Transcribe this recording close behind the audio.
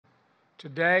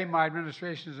Today, my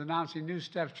administration is announcing new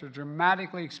steps to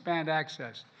dramatically expand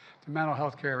access to mental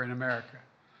health care in America.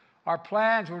 Our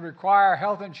plans would require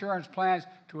health insurance plans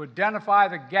to identify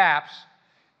the gaps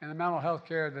in the mental health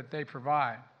care that they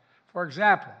provide. For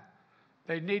example,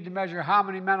 they'd need to measure how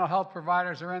many mental health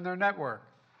providers are in their network,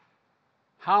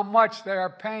 how much they are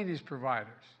paying these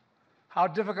providers, how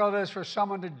difficult it is for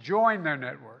someone to join their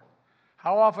network,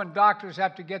 how often doctors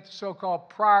have to get the so-called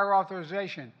prior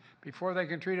authorization before they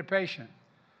can treat a patient.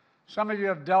 Some of you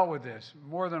have dealt with this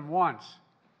more than once.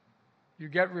 You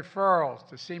get referrals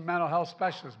to see mental health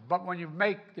specialists, but when you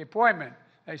make the appointment,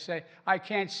 they say, I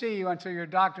can't see you until your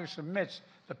doctor submits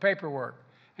the paperwork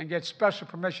and gets special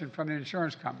permission from the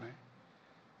insurance company.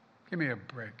 Give me a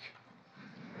break.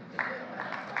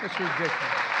 It's ridiculous.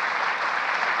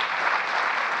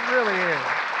 It really is.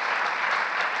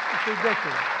 It's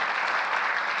ridiculous.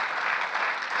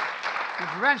 It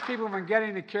prevents people from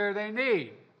getting the care they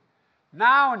need.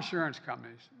 Now insurance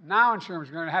companies are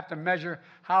going to have to measure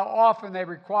how often they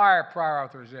require prior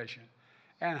authorization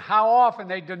and how often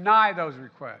they deny those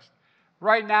requests.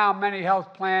 Right now, many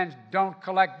health plans don't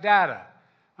collect data.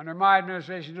 Under my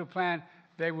administration's new plan,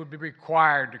 they would be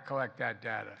required to collect that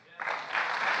data.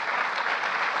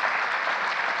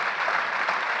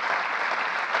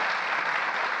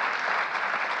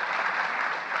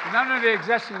 And under the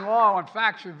existing law, when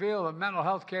facts reveal that mental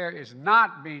health care is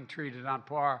not being treated on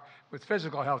par with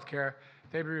physical health care,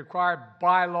 they'd be required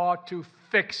by law to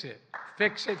fix it.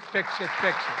 Fix it, fix it,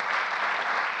 fix it.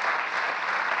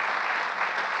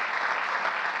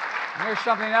 And here's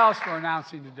something else we're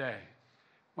announcing today.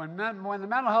 When the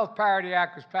Mental Health Parity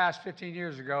Act was passed 15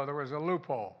 years ago, there was a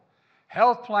loophole.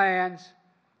 Health plans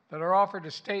that are offered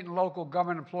to state and local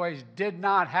government employees did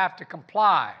not have to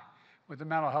comply with the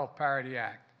Mental Health Parity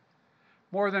Act.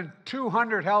 More than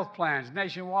 200 health plans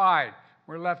nationwide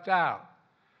were left out.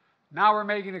 Now we're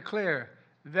making it clear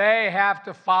they have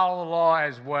to follow the law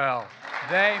as well.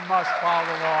 They must follow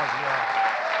the law as well.